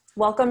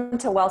Welcome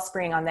to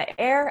Wellspring on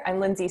the Air. I'm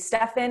Lindsay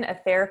Steffen, a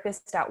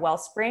therapist at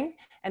Wellspring,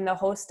 and the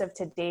host of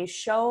today's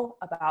show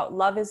about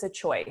Love is a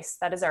Choice.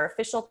 That is our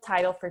official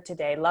title for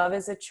today, Love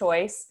is a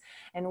Choice.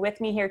 And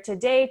with me here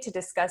today to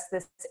discuss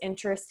this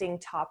interesting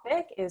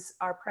topic is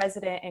our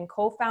president and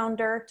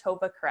co-founder,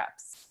 Tova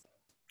Krebs.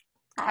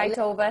 Hi,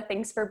 Tova.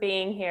 Thanks for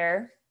being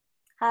here.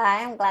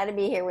 Hi, I'm glad to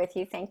be here with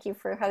you. Thank you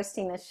for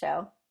hosting this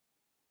show.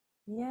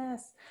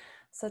 Yes.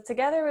 So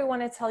together we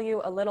want to tell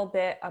you a little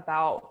bit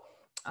about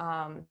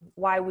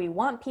why we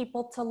want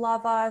people to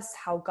love us,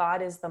 how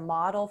God is the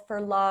model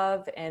for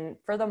love, and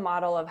for the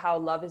model of how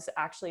love is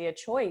actually a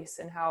choice,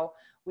 and how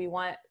we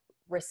want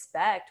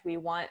respect. We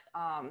want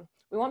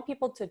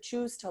people to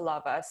choose to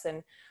love us.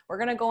 And we're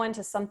going to go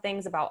into some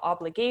things about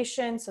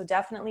obligation. So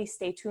definitely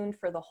stay tuned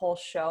for the whole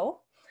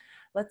show.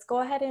 Let's go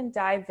ahead and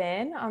dive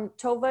in.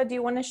 Tova, do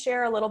you want to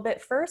share a little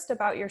bit first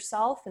about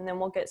yourself, and then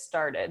we'll get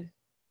started?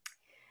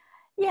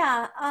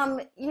 Yeah,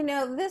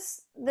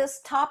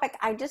 this topic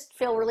I just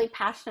feel really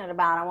passionate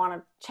about. I want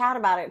to chat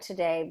about it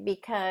today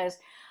because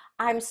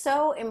I'm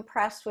so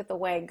impressed with the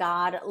way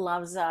God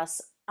loves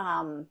us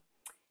and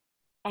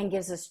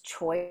gives us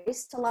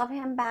choice to love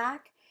him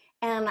back.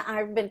 And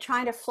I've been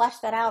trying to flesh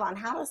that out on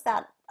how does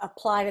that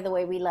apply to the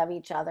way we love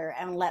each other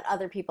and let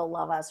other people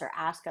love us or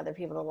ask other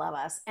people to love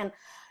us. And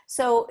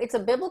so it's a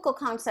biblical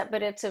concept,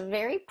 but it's a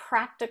very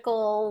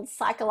practical,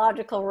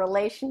 psychological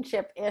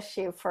relationship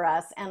issue for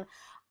us. And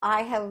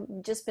I have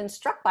just been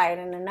struck by it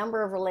in a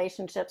number of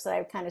relationships that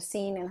I've kind of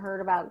seen and heard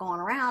about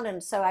going around.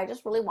 And so I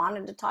just really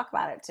wanted to talk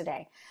about it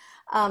today.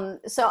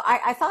 So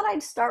I thought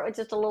I'd start with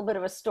just a little bit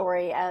of a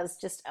story as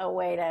just a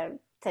way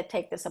to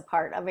take this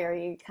apart, a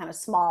very kind of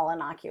small,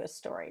 innocuous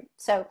story.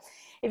 So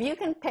if you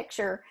can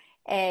picture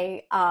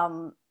a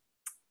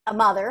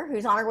mother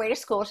who's on her way to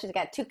school. She's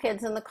got two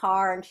kids in the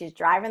car and she's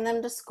driving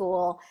them to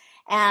school.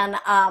 And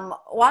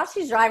while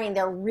she's driving,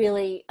 they're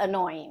really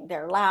annoying.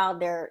 They're loud.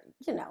 They're,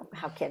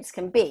 how kids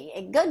can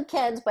be. Good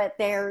kids, but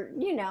they're,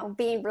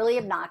 being really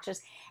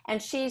obnoxious. And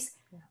she's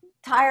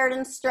tired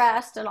and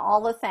stressed and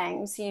all the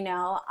things,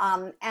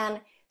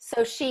 and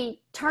so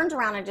she turns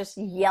around and just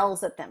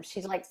yells at them.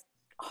 She's like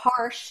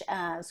harsh.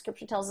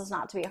 Scripture tells us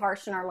not to be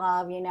harsh in our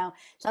love, There's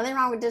nothing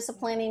wrong with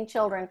disciplining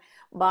children,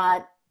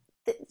 but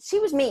she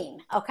was mean,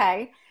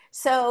 okay?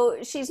 So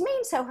she's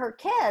mean, so her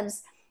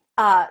kids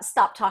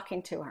stop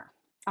talking to her,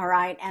 all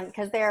right? And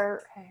because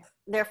their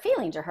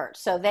feelings are hurt,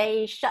 so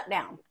they shut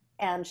down.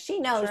 And she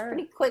knows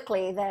pretty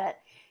quickly that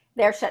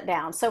they're shut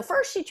down. So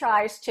first she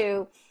tries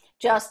to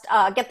just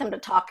get them to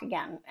talk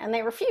again, and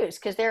they refuse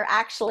because they're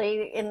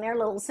actually in their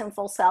little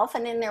sinful self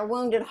and in their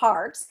wounded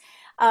hearts.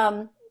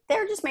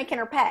 They're just making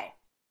her pay.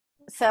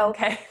 So,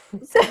 and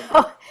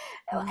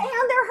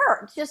they're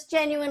hurt, just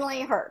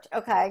genuinely hurt,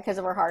 okay, because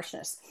of her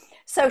harshness.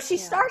 So she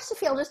starts to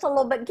feel just a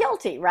little bit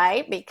guilty,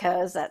 right?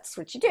 Because that's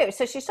what you do.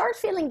 So she starts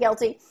feeling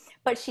guilty,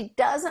 but she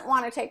doesn't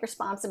want to take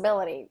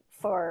responsibility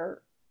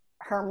for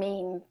her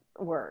mean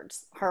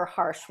words, her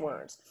harsh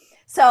words.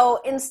 So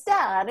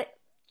instead,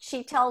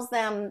 she tells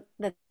them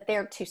that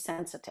they're too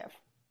sensitive.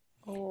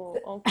 Oh,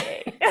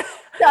 okay.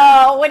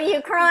 So what are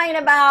you crying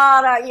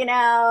about?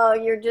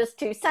 You're just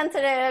too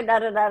sensitive, da,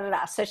 da, da, da,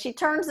 da. So she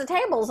turns the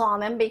tables on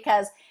them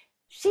because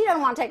she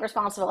doesn't want to take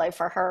responsibility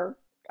for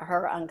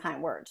her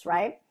unkind words,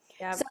 right?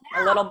 Yeah, so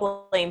now, a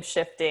little blame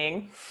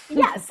shifting.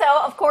 Yeah, so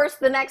of course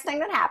the next thing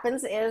that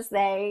happens is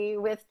they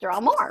withdraw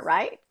more,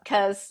 right?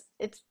 Because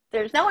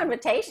there's no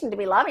invitation to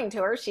be loving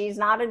to her. She's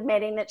not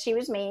admitting that she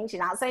was mean. She's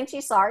not saying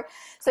she's sorry.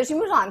 So she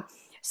moves on.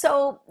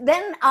 So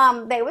then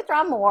they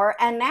withdraw more,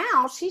 and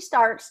now she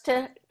starts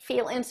to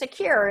feel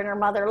insecure in her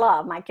mother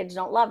love. My kids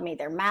don't love me.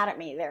 They're mad at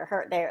me. They're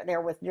hurt.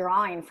 They're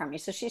withdrawing from me.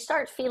 So she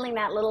starts feeling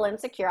that little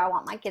insecure. I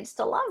want my kids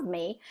to love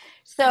me.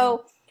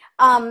 So,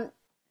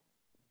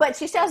 but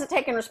she still hasn't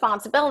taken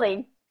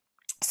responsibility.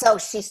 So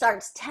she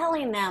starts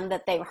telling them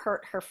that they've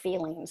hurt her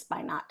feelings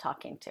by not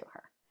talking to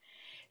her.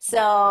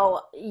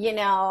 So,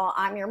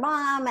 I'm your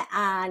mom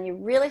and you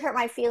really hurt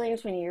my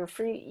feelings when you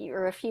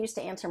refuse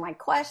to answer my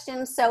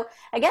questions. So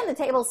again, the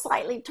table's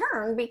slightly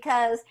turned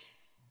because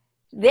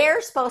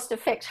they're supposed to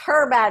fix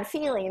her bad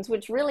feelings,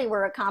 which really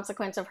were a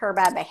consequence of her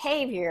bad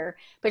behavior,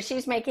 but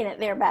she's making it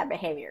their bad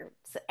behavior.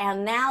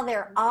 And now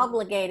they're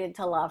obligated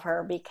to love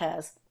her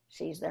because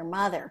she's their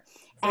mother.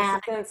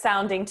 This isn't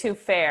sounding too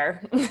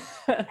fair.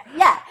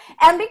 Yeah.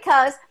 And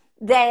because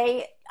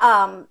they,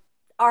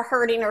 are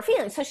hurting her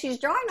feelings. So she's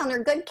drawing on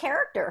their good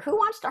character. Who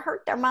wants to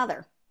hurt their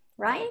mother,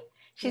 right?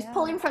 She's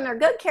pulling from their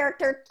good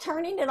character,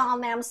 turning it on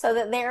them so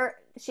that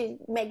she's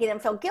making them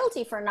feel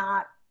guilty for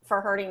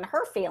hurting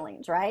her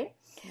feelings, right?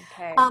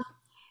 Okay.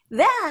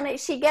 Then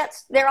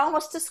they're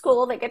almost to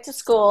school. They get to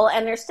school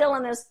and they're still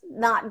in this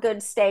not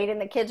good state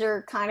and the kids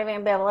are kind of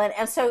ambivalent.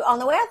 And so on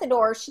the way out the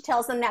door, she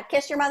tells them, now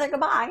kiss your mother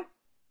goodbye.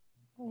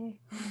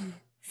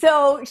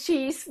 So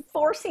she's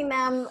forcing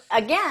them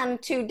again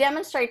to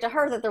demonstrate to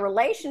her that the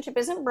relationship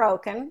isn't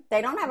broken.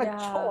 They don't have a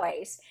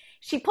choice.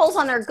 She pulls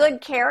on their good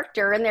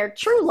character and their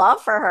true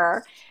love for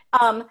her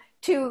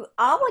to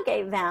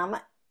obligate them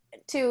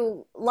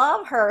to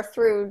love her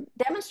through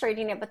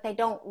demonstrating it, but they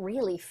don't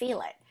really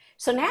feel it.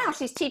 So now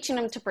she's teaching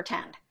them to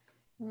pretend,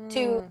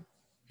 to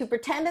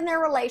pretend in their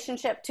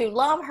relationship, to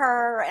love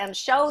her and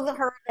show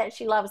her that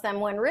she loves them,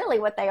 when really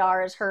what they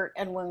are is hurt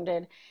and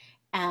wounded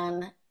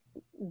and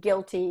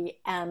guilty,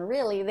 and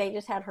really they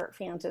just had hurt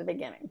feelings at the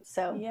beginning.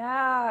 So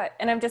yeah,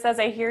 and I'm just, as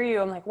I hear you,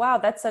 I'm like, wow,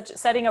 that's such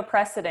setting a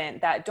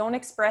precedent that don't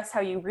express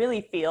how you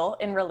really feel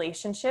in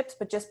relationships,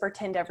 but just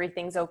pretend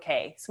everything's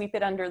okay, sweep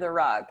it under the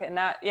rug. And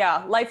that,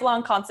 yeah,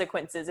 lifelong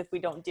consequences if we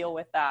don't deal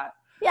with that.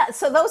 yeah,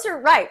 so those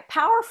are right,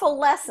 powerful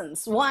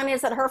lessons. One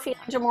is that her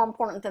feelings are more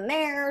important than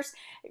theirs,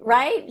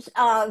 right?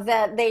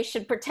 That they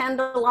should pretend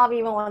to love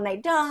even when they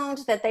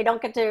don't, that they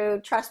don't get to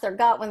trust their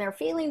gut when their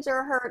feelings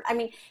are hurt. I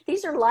mean,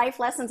 these are life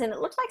lessons, and it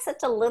looks like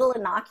such a little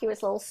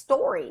innocuous little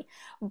story,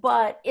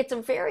 but it's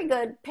a very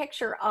good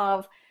picture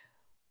of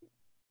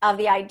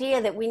the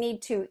idea that we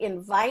need to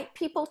invite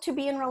people to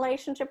be in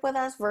relationship with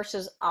us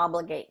versus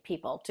obligate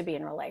people to be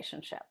in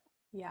relationship.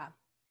 Yeah.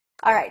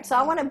 All right, so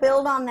I want to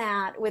build on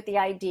that with the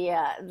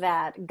idea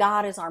that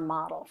God is our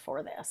model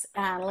for this.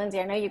 And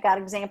Lindsay, I know you've got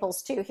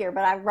examples too here,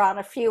 but I brought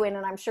a few in,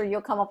 and I'm sure you'll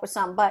come up with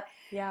some. But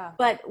yeah,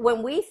 but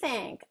when we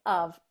think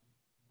of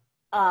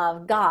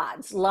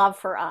God's love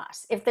for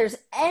us, if there's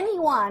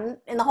anyone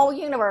in the whole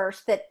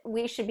universe that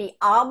we should be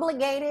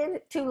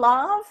obligated to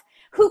love,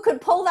 who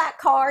could pull that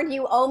card?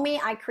 You owe me.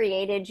 I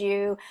created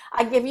you.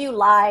 I give you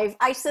life.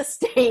 I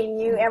sustain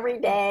you every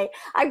day.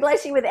 I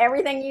bless you with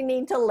everything you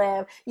need to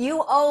live.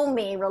 You owe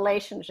me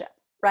relationship,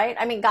 right?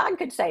 I mean, God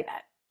could say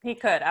that. He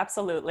could,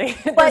 absolutely.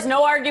 There's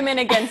no argument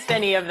against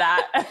any of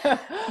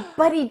that.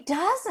 But he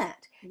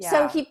doesn't. Yeah.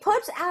 So he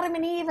puts Adam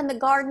and Eve in the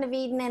Garden of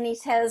Eden, and he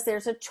says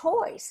there's a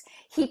choice.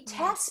 He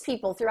tests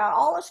people throughout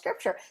all of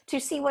Scripture to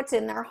see what's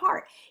in their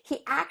heart. He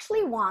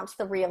actually wants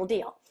the real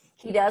deal.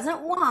 He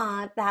doesn't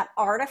want that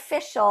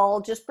artificial,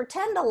 just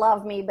pretend to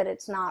love me, but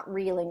it's not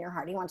real in your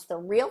heart. He wants the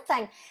real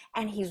thing,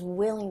 and he's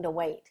willing to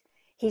wait.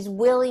 He's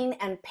willing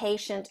and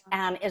patient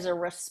and is a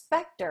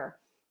respecter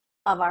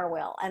of our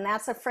will. And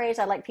that's a phrase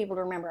I'd like people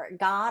to remember.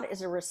 God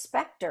is a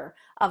respecter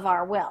of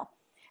our will.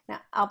 Now,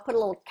 I'll put a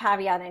little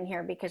caveat in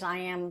here because I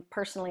am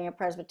personally a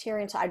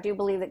Presbyterian, so I do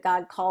believe that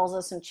God calls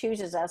us and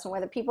chooses us, and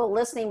whether people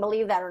listening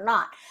believe that or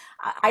not.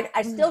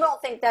 I still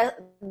don't think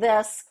that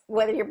this,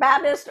 whether you're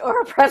Baptist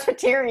or a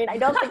Presbyterian, I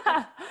don't think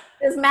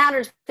this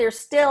matters. There's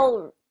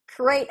still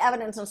great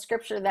evidence in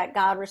Scripture that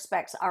God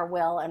respects our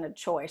will and a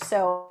choice.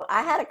 So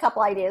I had a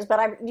couple ideas,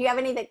 but do you have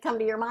any that come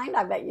to your mind?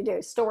 I bet you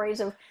do.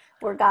 Stories of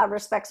where God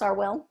respects our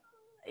will?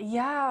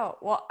 Yeah,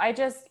 well,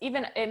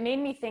 it made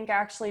me think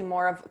actually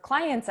more of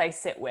clients I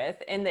sit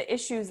with and the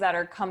issues that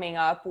are coming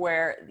up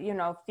where,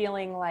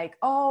 feeling like,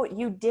 oh,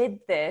 you did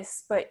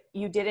this, but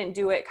you didn't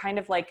do it, kind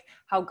of like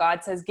how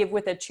God says, give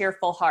with a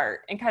cheerful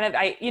heart. And kind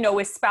of,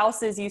 with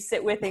spouses you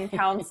sit with in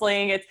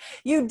counseling, it's,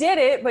 you did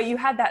it, but you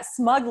had that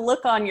smug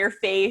look on your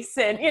face.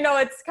 And,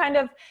 it's kind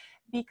of,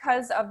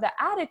 because of the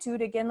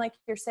attitude, again, like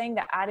you're saying,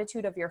 the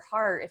attitude of your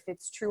heart, if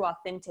it's true,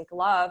 authentic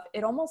love,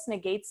 it almost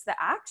negates the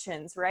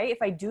actions, right? If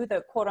I do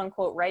the quote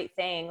unquote right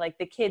thing, like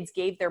the kids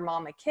gave their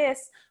mom a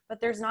kiss, but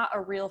there's not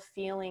a real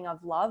feeling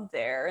of love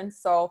there. And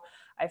so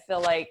I feel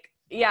like,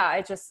 yeah,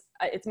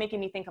 it's making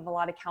me think of a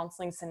lot of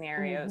counseling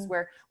scenarios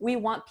where we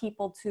want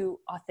people to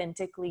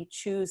authentically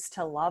choose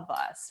to love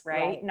us,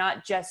 right?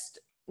 Not just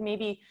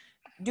maybe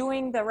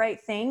doing the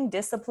right thing,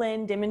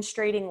 discipline,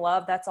 demonstrating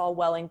love, that's all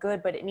well and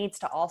good, but it needs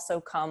to also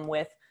come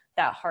with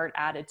that heart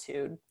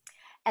attitude.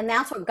 And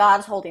that's what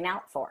God's holding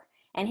out for.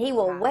 And he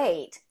will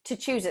wait to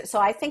choose it. So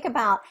I think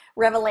about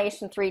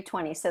Revelation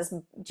 3:20 says,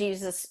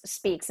 Jesus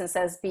speaks and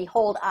says,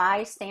 behold,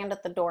 I stand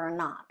at the door and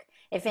knock.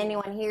 If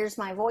anyone hears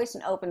my voice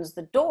and opens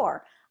the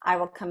door, I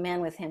will come in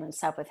with him and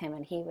sup with him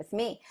and he with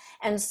me.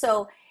 And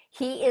so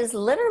he is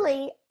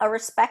literally a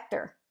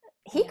respecter.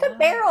 He could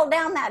barrel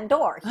down that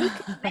door. He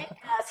could make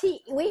us,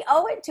 we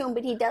owe it to him,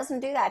 but he doesn't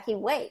do that. He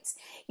waits.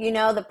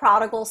 The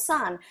prodigal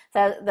son,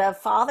 the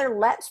father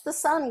lets the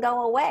son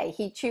go away.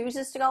 He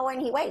chooses to go away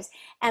and he waits.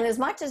 And as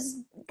much as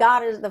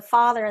God is the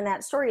father in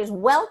that story is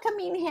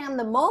welcoming him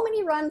the moment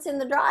he runs in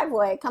the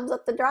driveway, comes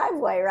up the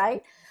driveway,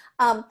 right?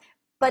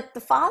 But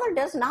the father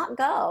does not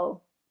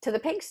go to the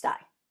pigsty.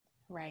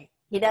 Right.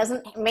 He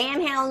doesn't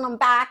manhandle them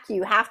back.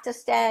 You have to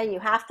stay. You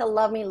have to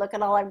love me. Look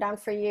at all I've done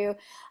for you.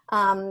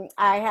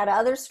 I had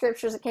other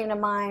scriptures that came to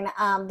mind.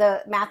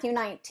 The Matthew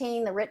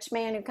 19, the rich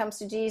man who comes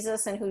to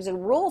Jesus and who's a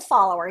rule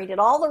follower. He did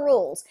all the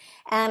rules.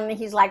 And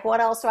he's like,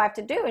 what else do I have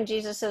to do? And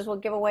Jesus says, well,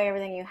 give away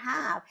everything you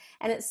have.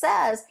 And it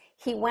says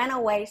he went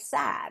away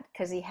sad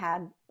because he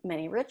had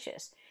many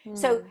riches.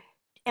 So,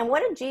 and what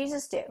did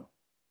Jesus do?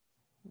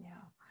 Yeah.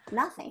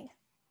 Nothing.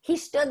 He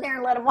stood there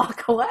and let him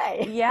walk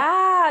away.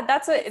 Yeah,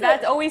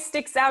 that always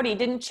sticks out. He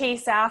didn't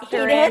chase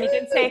after him. He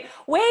didn't say,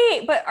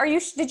 wait, but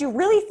did you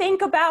really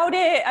think about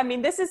it? I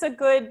mean, this is a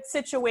good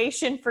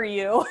situation for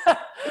you.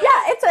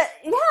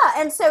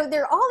 And so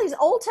there are all these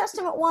Old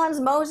Testament ones.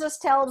 Moses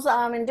tells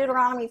in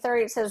Deuteronomy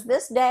 30, it says,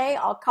 this day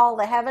I'll call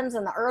the heavens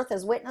and the earth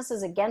as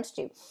witnesses against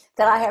you,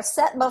 that I have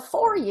set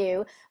before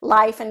you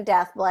life and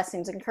death,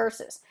 blessings and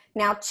curses.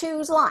 Now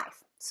choose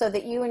life. so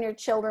that you and your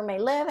children may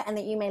live, and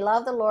that you may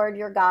love the Lord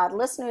your God,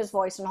 listen to his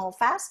voice, and hold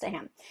fast to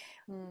him.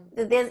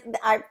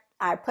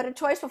 I put a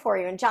choice before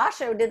you, and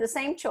Joshua did the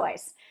same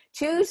choice.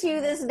 Choose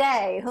you this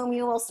day whom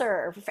you will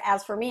serve.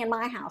 As for me and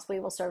my house, we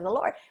will serve the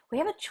Lord. We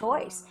have a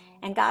choice,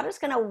 and God is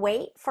going to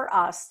wait for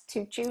us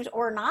to choose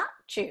or not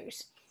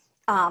choose,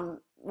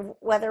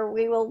 whether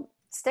we will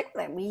stick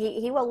with him.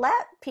 He will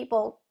let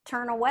people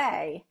turn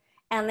away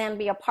and then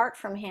be apart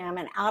from him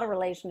and out of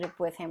relationship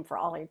with him for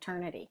all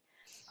eternity.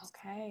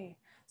 Okay.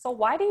 So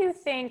why do you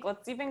think,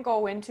 let's even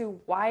go into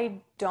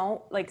why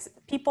don't, like,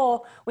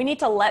 people, we need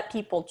to let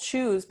people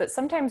choose, but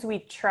sometimes we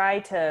try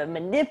to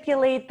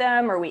manipulate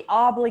them or we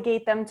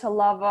obligate them to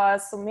love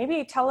us. So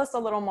maybe tell us a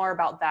little more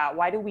about that.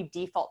 Why do we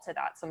default to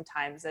that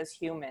sometimes as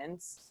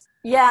humans?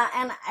 Yeah,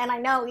 and I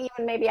know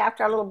even maybe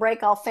after our little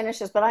break I'll finish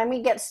this, but I'm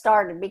going to get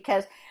started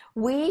because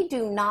we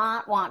do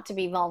not want to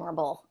be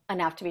vulnerable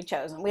enough to be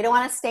chosen. We don't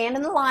want to stand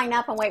in the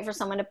lineup and wait for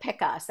someone to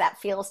pick us. That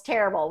feels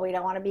terrible. We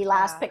don't want to be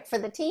last pick for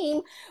the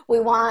team. We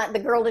want the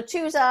girl to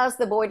choose us,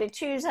 the boy to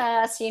choose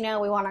us. We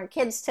want our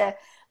kids to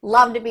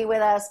love to be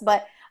with us,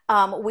 but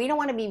we don't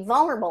want to be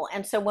vulnerable.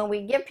 And so when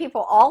we give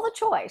people all the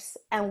choice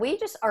and we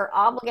just are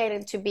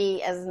obligated to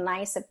be as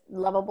nice,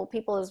 lovable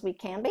people as we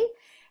can be,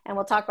 and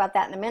we'll talk about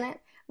that in a minute,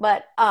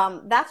 but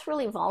that's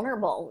really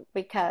vulnerable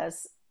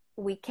because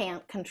we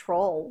can't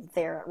control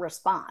their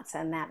response,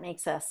 and that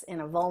makes us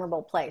in a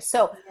vulnerable place.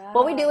 So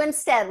what we do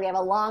instead, we have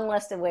a long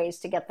list of ways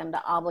to get them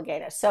to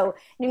obligate us. So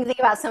you can think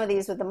about some of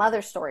these with the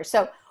mother story.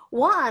 So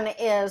one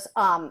is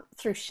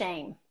through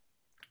shame.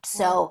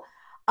 So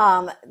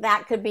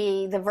that could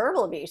be the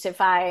verbal abuse. If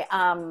I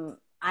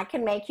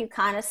can make you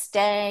kind of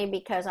stay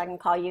because I can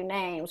call you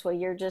names. Well,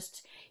 you're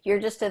just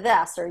a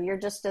this, or you're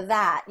just a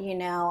that,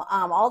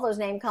 all those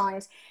name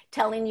callings,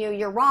 telling you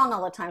you're wrong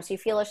all the time. So you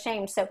feel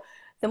ashamed. So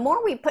the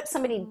more we put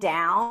somebody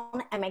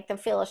down and make them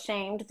feel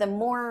ashamed, the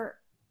more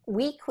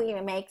weak we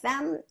make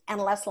them and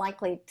less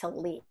likely to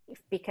leave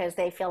because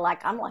they feel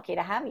like, I'm lucky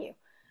to have you.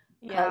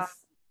 Yeah.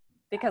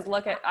 Because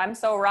look I'm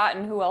so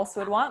rotten, who else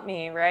would want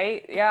me,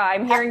 right? Yeah,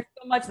 I'm hearing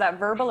so much that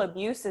verbal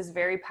abuse is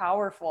very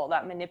powerful,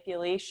 that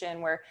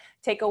manipulation where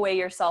take away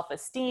your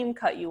self-esteem,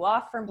 cut you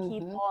off from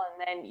people,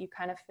 and then you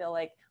kind of feel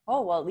like,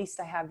 oh, well, at least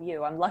I have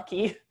you. I'm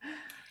lucky.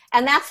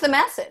 And that's the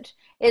message,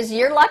 is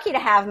you're lucky to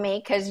have me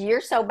because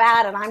you're so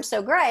bad and I'm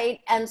so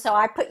great. And so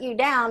I put you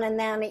down, and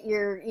then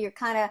you're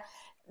kind of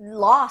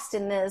lost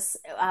in this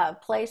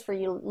place where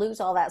you lose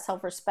all that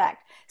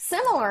self-respect.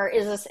 Similar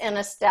is in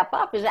a step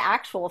up is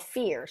actual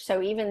fear.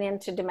 So even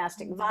into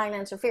domestic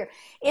violence or fear.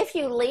 If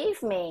you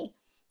leave me,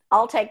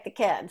 I'll take the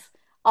kids.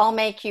 I'll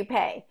make you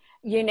pay.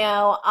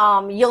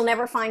 You'll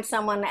never find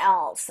someone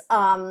else.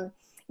 And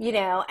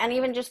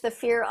even just the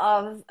fear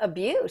of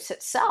abuse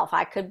itself.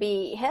 I could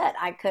be hit.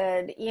 I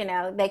could,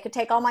 they could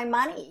take all my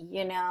money.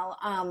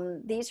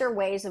 These are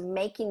ways of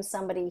making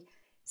somebody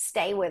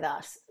stay with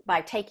us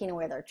by taking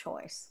away their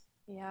choice.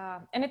 Yeah.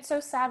 And it's so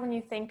sad when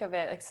you think of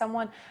it,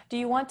 like do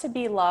you want to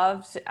be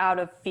loved out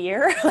of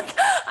fear? Like,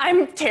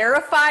 I'm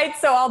terrified,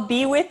 so I'll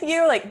be with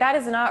you. Like, that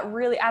is not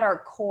really at our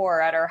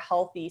core, at our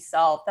healthy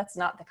self. That's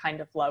not the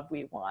kind of love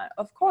we want,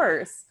 of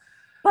course.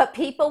 But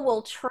people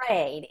will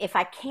trade if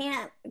I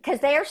can't, because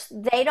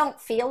they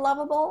don't feel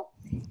lovable.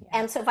 Yeah.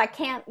 And so if I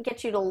can't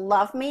get you to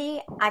love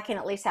me, I can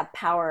at least have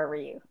power over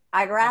you.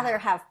 I'd rather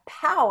have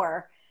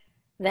power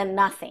than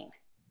nothing.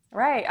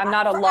 Right. I'm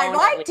not alone. I'd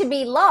like to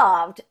be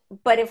loved,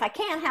 but if I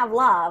can't have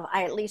love,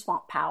 I at least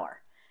want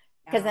power,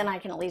 because then I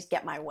can at least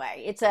get my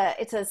way. It's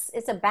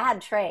a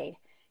bad trade,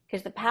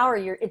 because the power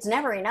it's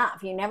never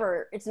enough.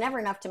 It's never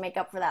enough to make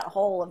up for that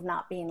hole of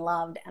not being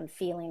loved and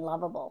feeling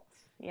lovable.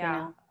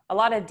 Yeah. A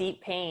lot of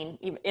deep pain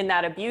in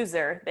that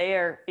abuser. They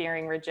are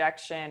fearing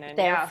rejection, and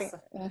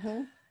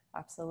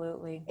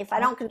absolutely. If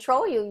I don't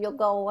control you, you'll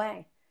go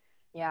away.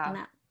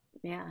 Yeah.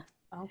 Yeah.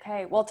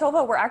 Okay. Well,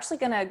 Tova, we're actually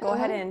going to go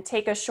ahead and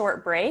take a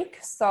short break.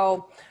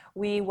 So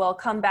we will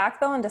come back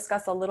though and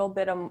discuss a little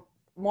bit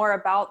more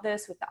about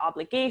this with the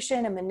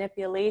obligation and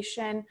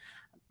manipulation,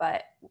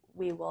 but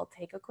we will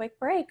take a quick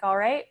break. All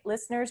right,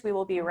 listeners, we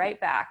will be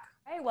right back.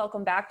 Hey,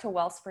 welcome back to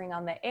Wellspring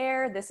on the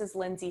Air. This is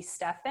Lindsay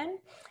Steffen.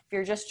 If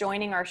you're just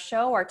joining our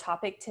show, our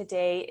topic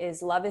today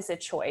is Love is a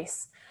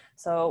Choice.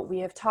 So we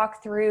have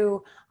talked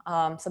through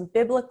some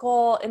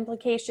biblical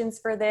implications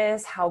for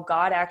this, how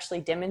God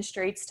actually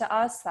demonstrates to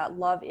us that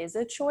love is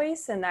a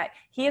choice and that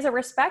he is a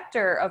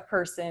respecter of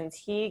persons.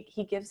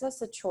 He gives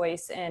us a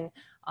choice, and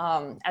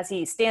as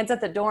he stands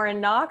at the door and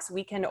knocks,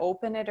 we can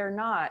open it or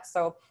not.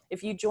 So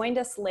if you joined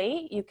us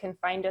late, you can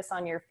find us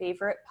on your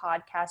favorite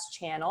podcast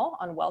channel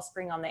on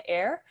Wellspring on the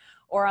Air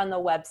or on the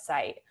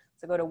website.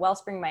 So go to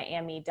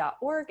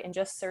wellspringmiami.org and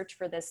just search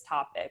for this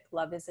topic,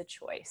 Love is a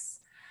Choice.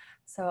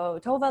 So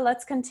Tova,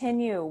 let's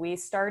continue. We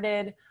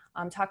started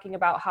talking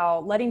about how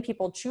letting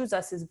people choose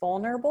us is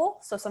vulnerable.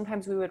 So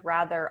sometimes we would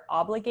rather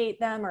obligate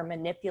them or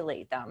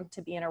manipulate them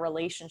to be in a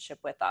relationship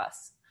with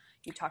us.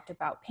 you talked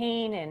about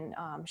pain and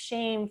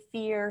shame,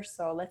 fear.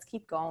 So let's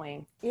keep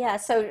going. Yeah,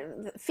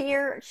 so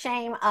fear,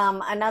 shame,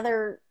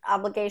 another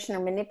obligation or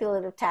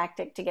manipulative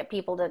tactic to get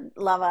people to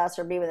love us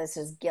or be with us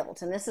is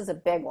guilt. And this is a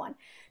big one.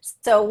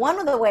 So, one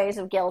of the ways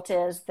of guilt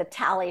is the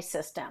tally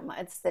system.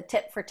 It's the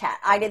tit for tat.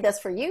 I did this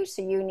for you,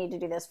 so you need to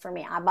do this for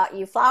me. I bought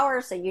you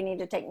flowers, so you need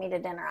to take me to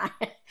dinner.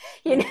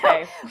 You know,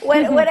 Okay.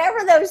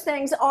 whatever those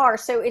things are.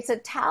 So, it's a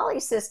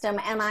tally system,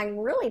 and I'm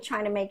really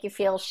trying to make you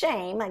feel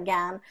shame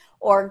again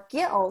or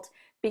guilt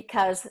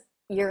because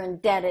you're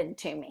indebted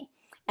to me.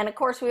 And of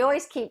course, we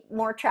always keep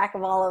more track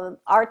of all of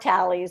our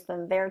tallies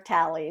than their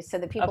tallies. So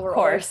the people Of are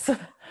always course.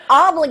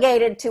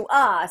 obligated to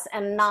us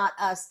and not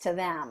us to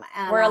them.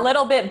 And We're a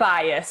little bit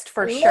biased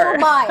for a sure.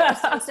 little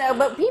biased. And so,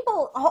 but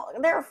people,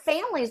 there are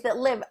families that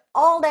live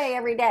all day,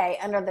 every day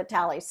under the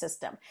tally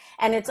system.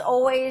 And it's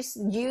always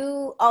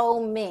you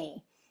owe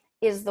me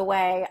is the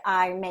way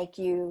I make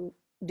you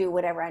do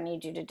whatever I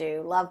need you to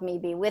do. Love me,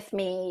 be with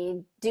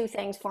me, do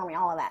things for me,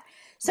 all of that.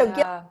 So Yeah.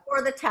 guilt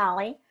for the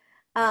tally.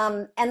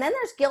 And then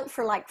there's guilt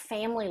for like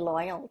family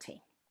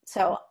loyalty.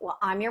 So, well,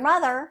 I'm your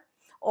mother,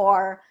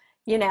 or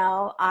you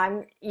know,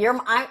 you're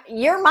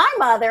my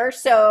mother,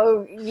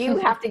 so you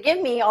have to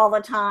give me all the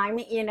time,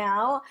 you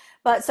know.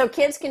 But so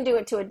kids can do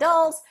it to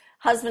adults,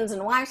 husbands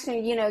and wives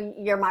can, you know,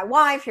 you're my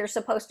wife, you're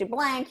supposed to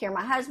blank, you're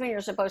my husband,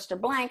 you're supposed to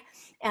blank.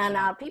 And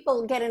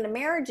people get into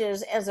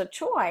marriages as a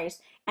choice,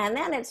 and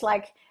then it's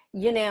like,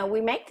 you know,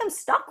 we make them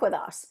stuck with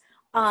us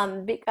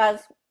because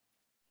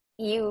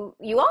you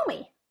owe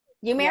me.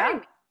 You married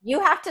me. You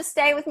have to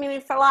stay with me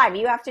for life.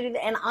 You have to do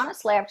that. And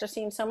honestly, after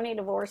seeing so many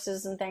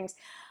divorces and things,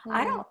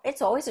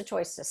 it's always a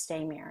choice to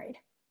stay married.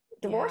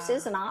 Divorce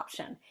is an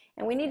option.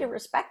 And we need to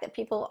respect that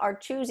people are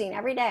choosing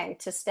every day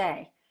to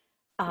stay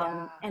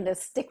and to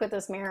stick with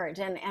this marriage.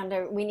 And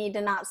we need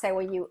to not say,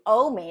 well, you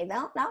owe me.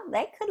 No,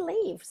 they could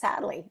leave,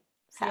 sadly.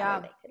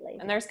 Sadly, they could leave.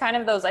 And there's kind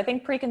of those, I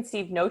think,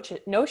 preconceived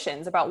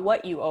notions about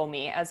what you owe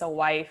me as a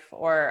wife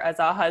or as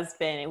a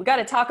husband. And we got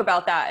to talk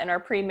about that in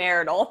our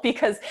premarital,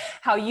 because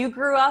how you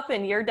grew up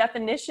and your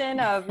definition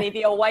of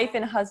maybe a wife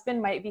and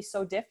husband might be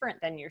so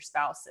different than your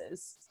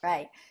spouse's.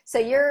 Right. So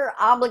you're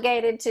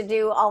obligated to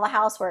do all the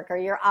housework, or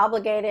you're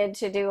obligated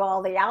to do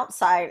all the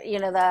outside, you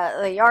know,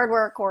 the yard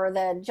work or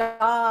the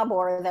job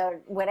or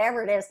the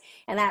whatever it is.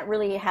 And that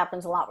really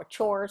happens a lot with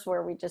chores,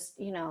 where we just,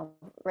 you know,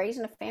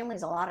 raising a family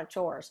is a lot of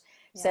chores.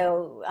 Yeah.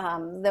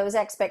 So those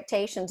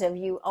expectations of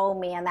you owe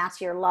me, and that's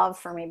your love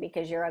for me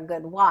because you're a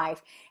good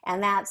wife,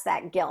 and that's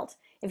that guilt.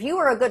 If you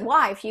were a good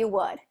wife, you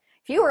would.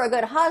 If you were a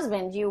good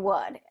husband, you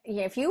would.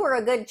 If you were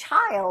a good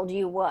child,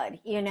 you would,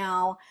 you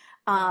know.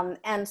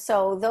 And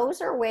so those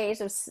are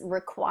ways of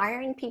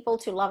requiring people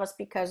to love us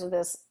because of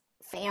this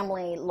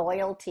family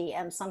loyalty,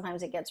 and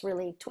sometimes it gets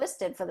really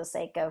twisted for the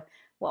sake of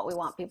what we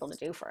want people to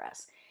do for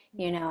us,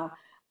 you know.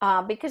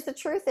 Because the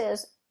truth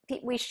is,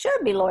 we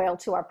should be loyal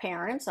to our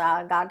parents.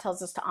 God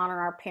tells us to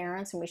honor our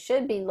parents, and we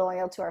should be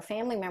loyal to our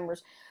family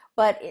members.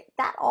 But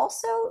that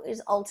also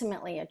is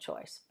ultimately a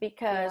choice,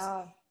 because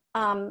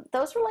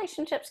those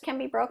relationships can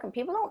be broken.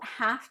 People don't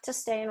have to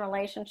stay in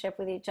relationship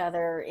with each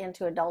other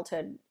into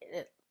adulthood,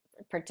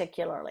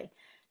 particularly.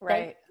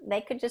 Right.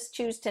 They could just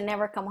choose to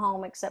never come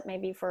home except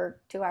maybe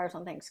for 2 hours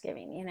on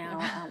Thanksgiving, you know.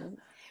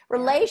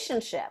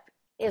 Relationship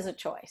is a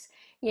choice.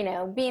 You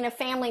know, being a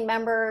family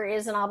member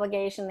is an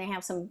obligation.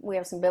 We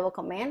have some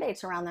biblical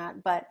mandates around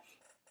that, but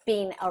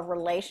being a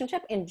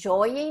relationship,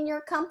 enjoying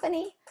your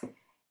company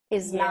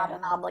is not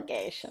an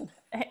obligation.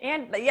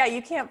 And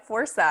you can't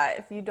force that.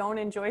 If you don't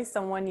enjoy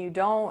someone, you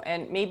don't.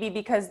 And maybe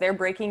because they're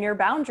breaking your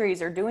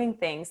boundaries or doing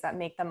things that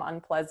make them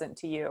unpleasant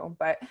to you.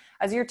 But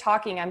as you're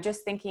talking, I'm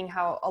just thinking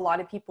how a lot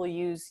of people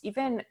use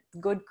even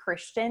good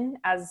Christian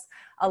as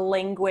a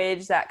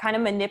language that kind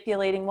of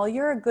manipulating, well,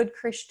 you're a good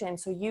Christian,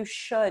 so you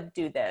should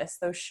do this.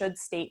 Those should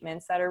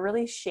statements that are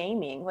really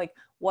shaming. Like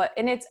what,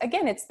 and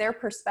it's their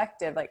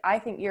perspective. Like, I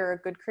think you're a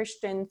good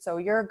Christian, so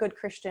you're a good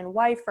Christian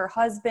wife or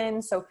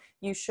husband, so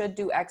you should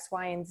do X,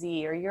 Y, and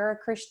Z. Or you're a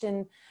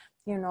Christian,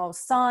 you know,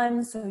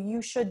 son, so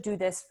you should do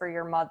this for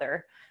your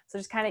mother. So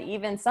just kind of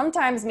even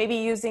sometimes maybe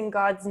using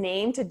God's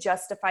name to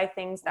justify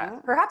things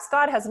that perhaps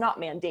God has not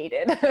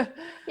mandated.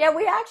 Yeah,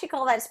 we actually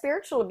call that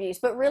spiritual abuse,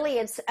 but really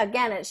it's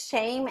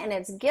shame and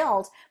it's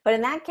guilt. But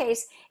in that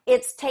case,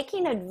 it's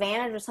taking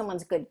advantage of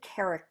someone's good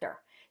character.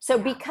 So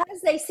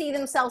because they see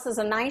themselves as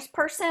a nice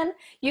person,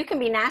 you can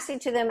be nasty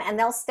to them and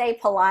they'll stay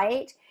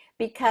polite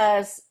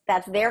because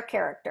that's their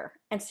character.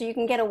 And so you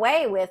can get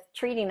away with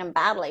treating them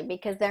badly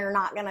because they're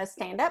not going to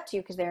stand up to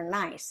you because they're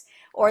nice.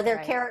 Or their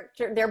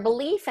character, their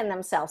belief in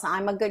themselves.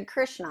 I'm a good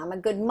Christian. I'm a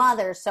good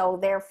mother. So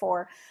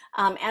therefore,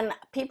 and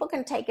people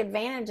can take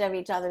advantage of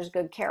each other's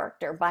good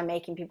character by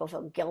making people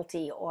feel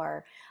guilty,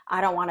 or I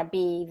don't want to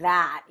be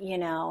that, you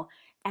know.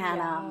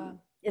 And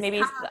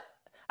maybe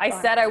I Go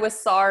ahead. said I was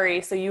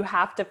sorry, so you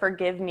have to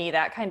forgive me.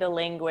 That kind of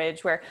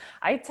language where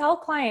I tell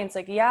clients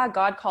like, yeah,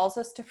 God calls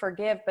us to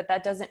forgive, but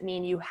that doesn't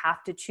mean you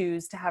have to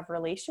choose to have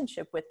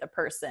relationship with the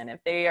person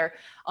if they are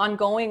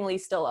ongoingly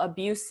still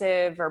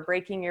abusive or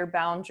breaking your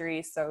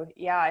boundaries. So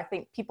yeah, I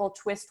think people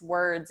twist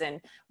words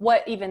and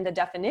what even the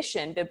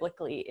definition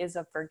biblically is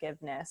of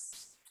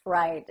forgiveness.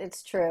 Right,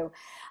 it's true.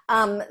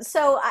 And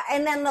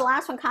then the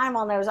last one, kind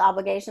of on those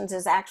obligations,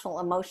 is actual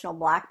emotional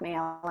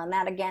blackmail, and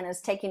that again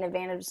is taking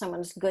advantage of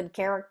someone's good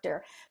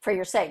character for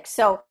your sake.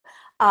 So,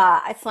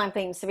 it's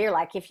something severe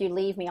like, if you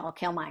leave me, I'll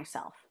kill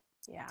myself.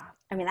 Yeah.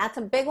 I mean, that's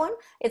a big one.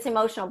 It's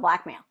emotional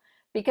blackmail.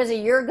 Because of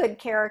your good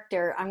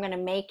character, I'm going to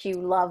make you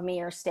love me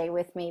or stay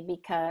with me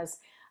because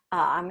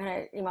I'm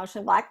going to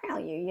emotionally blackmail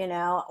you, you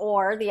know.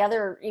 Or the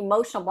other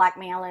emotional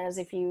blackmail is,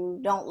 if you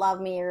don't love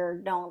me or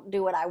don't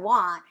do what I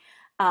want,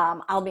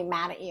 I'll be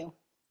mad at you.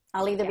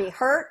 I'll either Yeah. be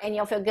hurt and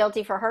you'll feel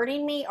guilty for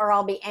hurting me, or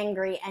I'll be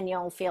angry and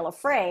you'll feel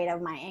afraid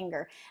of my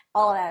anger.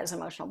 All of that is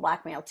emotional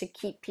blackmail to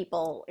keep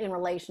people in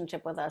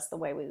relationship with us the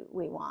way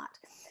we want.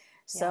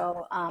 Yeah.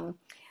 So,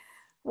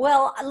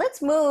 well,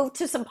 let's move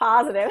to some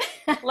positive.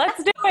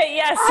 Let's do it.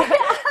 Yes.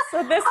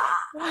 So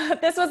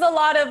this was a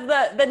lot of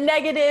the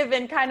negative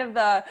and kind of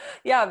the,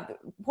 yeah,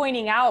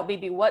 pointing out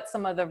maybe what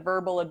some of the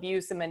verbal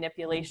abuse and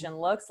manipulation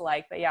looks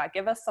like. But yeah,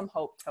 give us some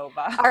hope,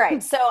 Tova. All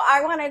right. So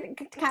I want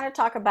to kind of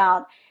talk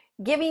about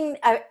giving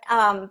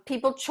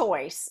people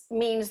choice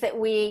means that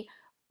we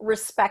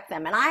respect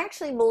them. And I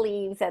actually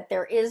believe that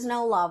there is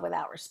no love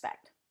without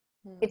respect.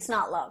 It's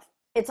not love.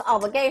 It's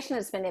obligation,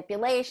 it's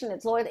manipulation,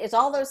 it's loyalty, it's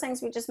all those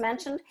things we just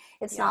mentioned.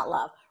 It's Yeah. not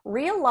love.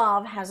 Real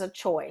love has a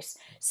choice.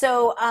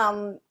 So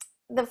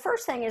the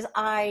first thing is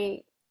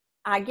I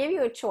give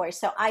you a choice.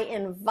 So I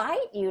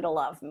invite you to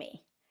love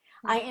me.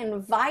 I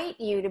invite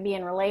you to be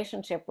in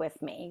relationship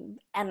with me.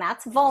 And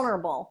that's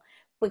vulnerable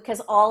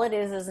because all it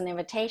is an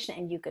invitation,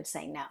 and you could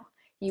say no.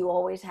 You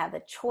always have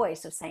the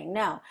choice of saying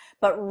no.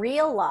 But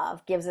real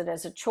love gives it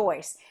as a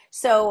choice.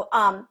 So,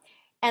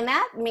 and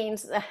that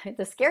means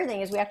the scary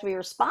thing is we have to be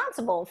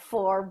responsible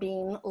for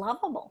being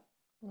lovable.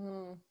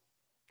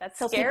 That's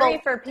So scary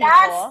people, for people.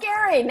 that's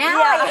scary. Now,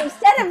 Yeah.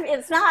 instead of,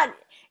 it's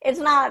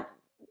not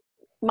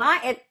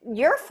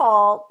your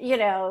fault, you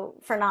know,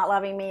 for not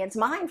loving me. It's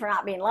mine for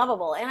not being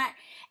lovable.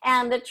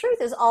 And the truth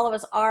is, all of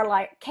us are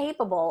like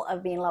capable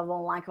of being lovable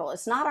and likable.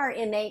 It's not our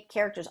innate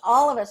characters.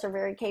 All of us are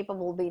very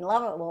capable of being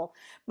lovable,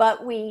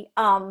 but we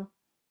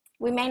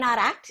may not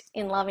act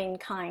in loving,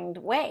 kind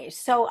ways.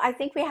 So I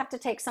think we have to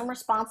take some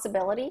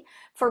responsibility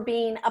for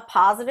being a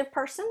positive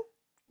person,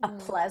 a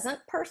pleasant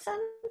person,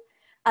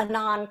 a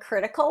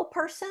non-critical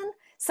person,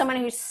 someone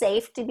who's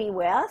safe to be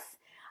with,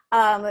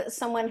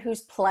 someone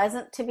who's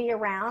pleasant to be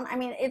around. I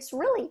mean, it's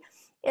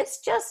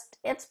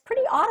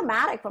pretty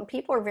automatic when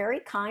people are very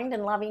kind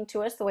and loving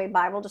to us, the way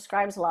Bible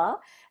describes love.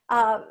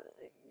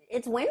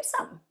 It's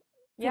winsome.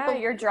 Yeah,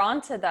 you're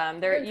drawn to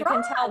them. You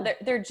can tell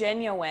they're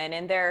genuine,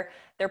 and their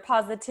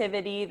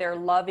positivity, their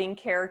loving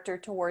character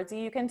towards you.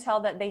 You can tell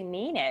that they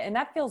mean it, and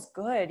that feels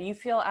good. You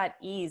feel at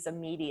ease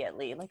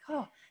immediately. Like,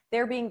 oh,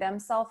 they're being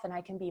themselves and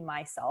I can be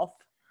myself.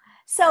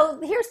 So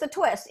here's the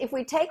twist. If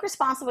we take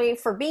responsibility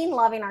for being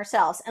loving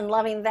ourselves and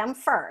loving them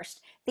first,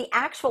 the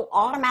actual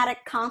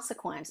automatic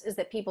consequence is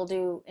that people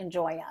do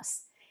enjoy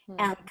us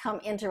and come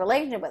into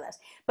relationship with us.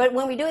 But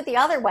when we do it the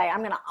other way, I'm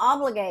going to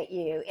obligate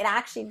you, it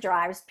actually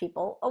drives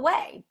people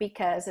away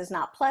because it's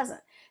not pleasant.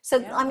 So,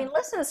 yeah. I mean,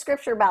 listen to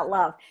scripture about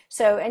love.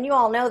 So, and you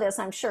all know this,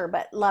 I'm sure,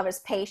 but love is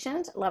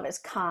patient, love is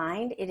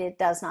kind, it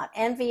does not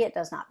envy, it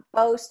does not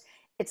boast,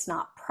 it's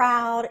not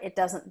proud, it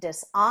doesn't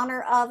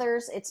dishonor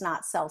others, it's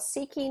not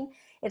self-seeking,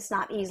 it's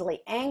not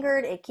easily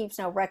angered, it keeps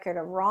no record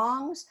of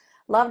wrongs.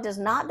 Love does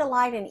not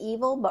delight in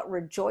evil, but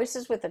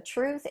rejoices with the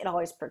truth. It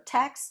always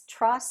protects,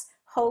 trusts,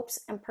 hopes,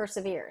 and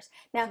perseveres.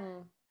 Now,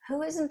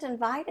 who isn't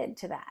invited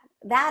to that?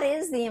 That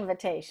is the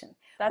invitation.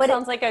 That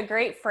sounds like a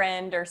great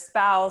friend or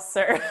spouse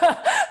or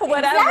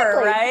whatever,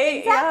 exactly, right?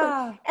 Exactly.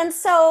 Yeah. And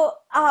so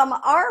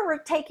our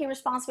taking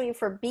responsibility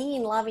for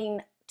being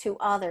loving to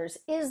others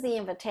is the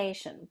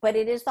invitation, but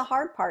it is the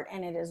hard part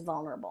and it is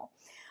vulnerable.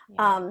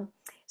 Yeah.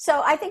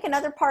 So I think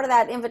another part of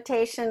that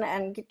invitation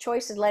and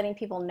choice is letting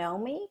people know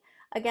me.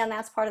 Again,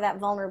 that's part of that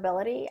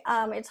vulnerability.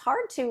 It's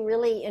hard to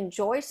really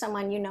enjoy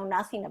someone you know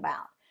nothing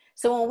about.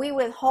 So when we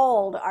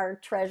withhold our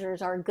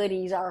treasures, our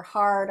goodies, our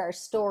heart, our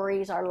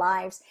stories, our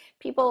lives,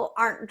 people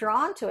aren't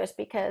drawn to us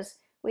because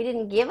we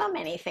didn't give them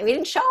anything. We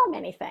didn't show them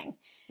anything.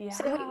 Yeah.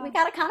 So we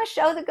got to kind of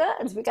show the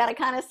goods. We got to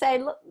kind of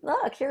say,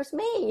 look, here's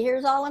me.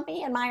 Here's all of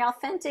me and my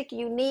authentic,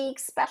 unique,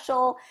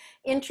 special,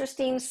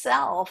 interesting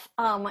self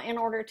in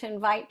order to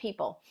invite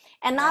people.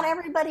 And not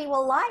everybody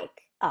will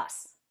like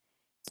us.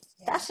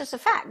 Yeah. That's just a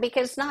fact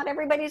because not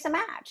everybody's a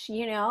match,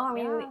 you know. I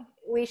mean,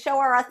 we show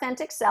our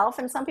authentic self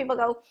and some people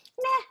go,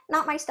 nah,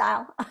 not my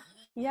style.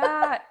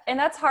 Yeah. And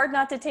that's hard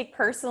not to take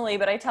personally,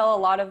 but I tell a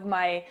lot of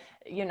my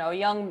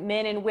young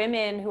men and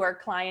women who are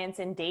clients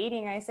in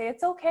dating, I say,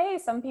 it's okay.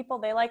 Some people,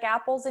 they like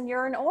apples and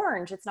you're an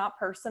orange. It's not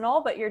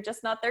personal, but you're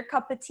just not their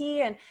cup of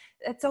tea. And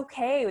it's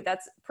okay.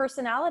 That's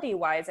personality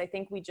wise. I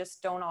think we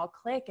just don't all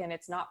click, and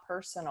it's not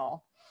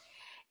personal.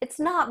 It's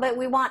not, but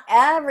we want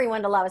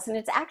everyone to love us, and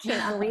it's actually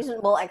an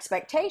unreasonable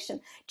expectation.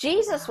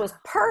 Jesus was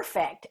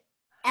perfect,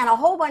 and a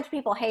whole bunch of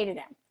people hated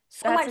him.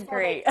 So That's much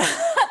great.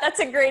 That's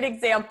a great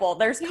example.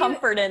 There's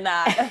comfort in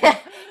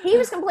that. He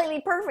was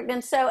completely perfect,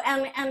 and so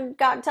and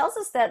God tells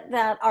us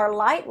that our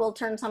light will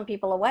turn some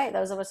people away.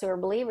 Those of us who are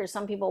believers,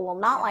 some people will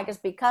not like us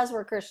because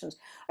we're Christians,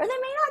 or they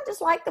may not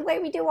just like the way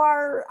we do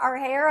our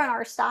hair and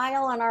our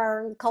style and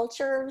our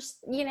cultures,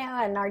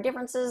 and our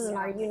differences and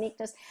our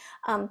uniqueness.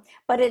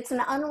 But it's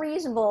an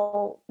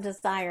unreasonable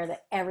desire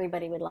that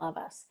everybody would love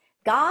us.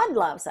 God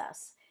loves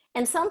us,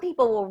 and some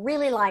people will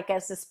really like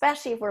us,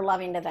 especially if we're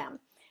loving to them.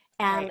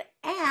 And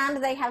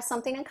they have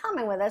something in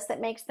common with us that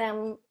makes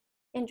them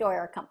enjoy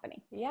our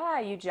company. Yeah,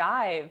 you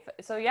jive.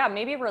 So yeah,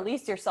 maybe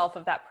release yourself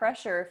of that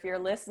pressure. If you're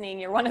listening,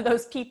 you're one of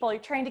those people,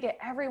 you're trying to get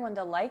everyone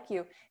to like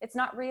you. It's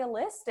not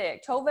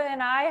realistic. Tova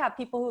and I have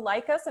people who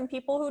like us and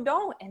people who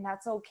don't, and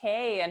that's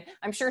okay. And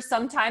I'm sure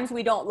sometimes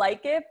we don't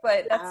like it,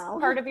 but that's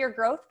part of your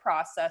growth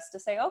process to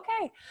say,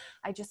 okay,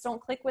 I just don't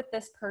click with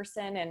this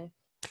person, and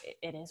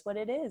it is what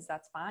it is.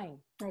 That's fine.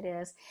 It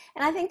is.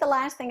 And I think the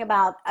last thing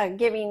about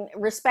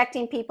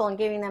respecting people and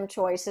giving them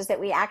choice is that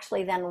we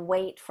actually then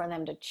wait for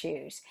them to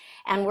choose.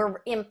 And we're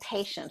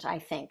impatient, I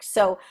think.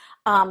 So,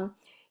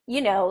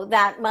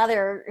 that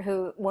mother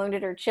who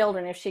wounded her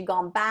children, if she'd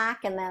gone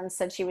back and then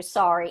said she was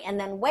sorry and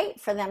then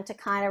wait for them to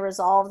kind of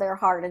resolve their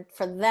heart and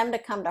for them to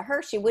come to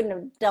her, she wouldn't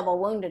have double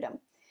wounded them.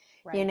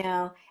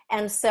 Right.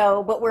 And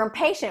so, but we're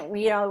impatient,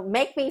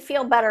 make me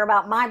feel better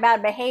about my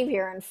bad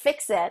behavior and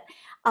fix it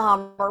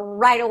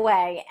right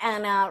away.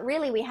 And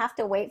really, we have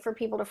to wait for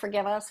people to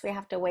forgive us. We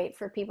have to wait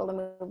for people to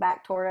move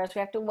back toward us. We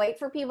have to wait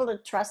for people to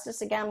trust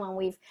us again when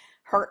we've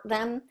hurt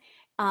them,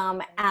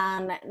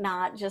 and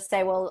not just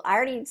say, well, I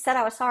already said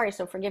I was sorry,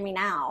 so forgive me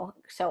now,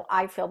 so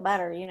I feel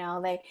better.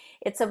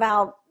 It's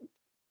about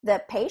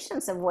the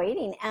patience of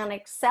waiting and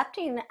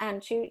accepting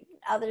and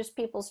others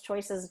people's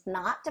choices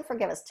not to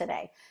forgive us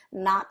today,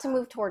 not to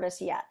move toward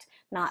us yet,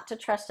 not to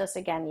trust us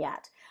again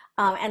yet,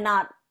 and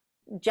not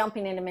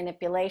jumping into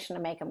manipulation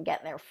to make them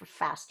get there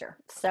faster.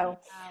 So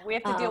we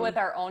have to deal with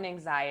our own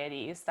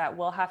anxieties that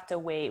we'll have to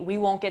wait. We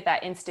won't get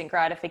that instant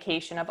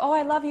gratification of, oh,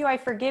 I love you, I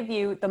forgive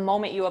you, the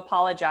moment you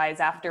apologize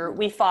after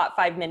we fought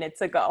 5 minutes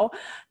ago.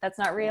 That's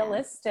not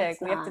realistic.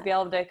 We have to be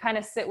able to kind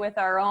of sit with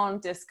our own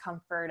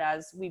discomfort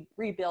as we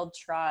rebuild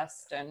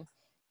trust. And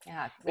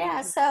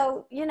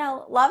so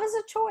love is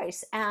a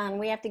choice, and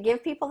we have to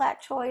give people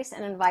that choice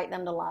and invite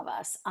them to love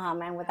us,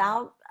 and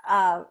without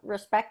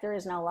respect there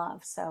is no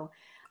love. So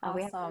awesome.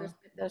 We have to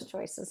respect those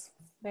choices.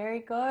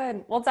 Very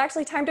good. Well, it's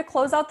actually time to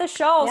close out the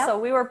show. Yep. So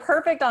we were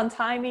perfect on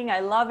timing.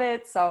 I love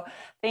it. So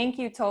thank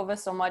you, Tova,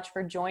 so much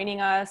for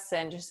joining us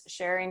and just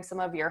sharing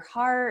some of your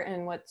heart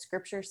and what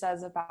scripture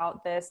says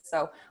about this.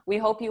 So we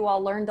hope you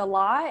all learned a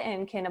lot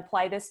and can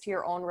apply this to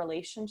your own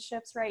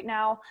relationships right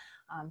now.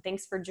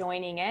 Thanks for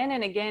joining in.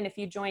 And again, if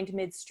you joined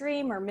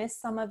midstream or missed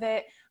some of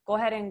it, go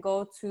ahead and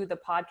go to the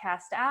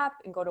podcast app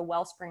and go to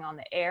Wellspring on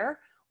the Air,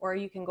 or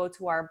you can go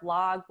to our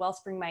blog,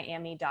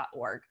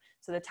 wellspringmiami.org.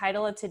 So the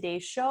title of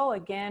today's show,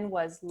 again,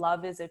 was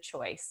Love is a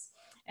Choice.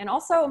 And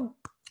also,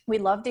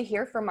 we'd love to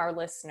hear from our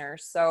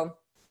listeners. So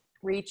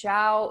reach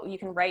out. You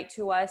can write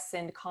to us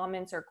in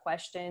comments or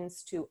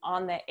questions to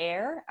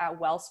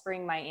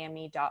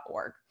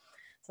ontheair@wellspringmiami.org.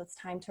 So it's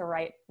time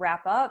to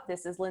wrap up.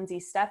 This is Lindsay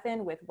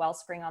Steffen with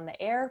Wellspring on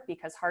the Air,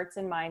 because hearts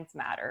and minds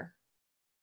matter.